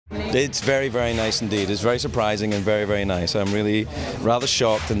It's very, very nice indeed. It's very surprising and very, very nice. I'm really rather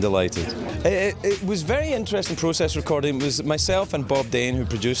shocked and delighted. It was a very interesting process recording. It was myself and Bob Dane who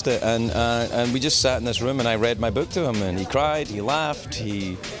produced it, and we just sat in this room and I read my book to him, and he cried, he laughed,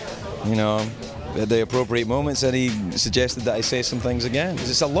 he, you know, at the appropriate moments, and he suggested that I say some things again.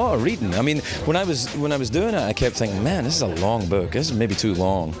 It's a lot of reading. I mean, when I was doing it, I kept thinking, man, this is a long book. This is maybe too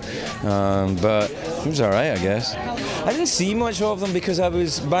long, but it was all right, I guess. I didn't see much of them because I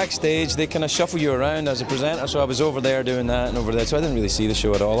was backstage. They kind of shuffle you around as a presenter, so I was over there doing that and over there, so I didn't really see the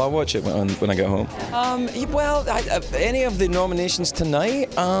show at all. I'll watch it when I get home. Well, any of the nominations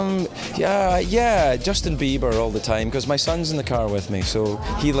tonight, yeah, Justin Bieber all the time, because my son's in the car with me, so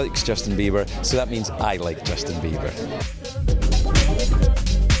he likes Justin Bieber, so that means I like Justin Bieber.